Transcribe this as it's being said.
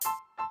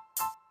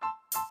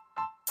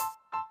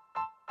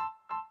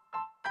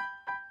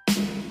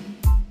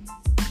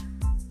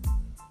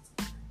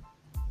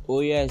Oh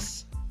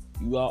yes,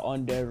 you are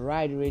on the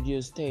right radio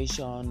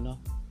station.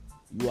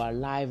 You are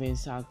live in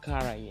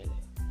Sankara.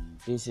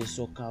 This is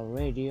Soca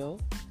Radio.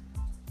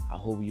 I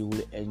hope you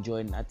will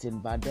enjoy nothing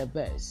but the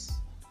best.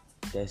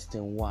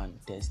 Testing 1,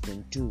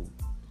 testing 2.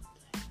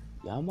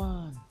 Yeah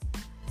man.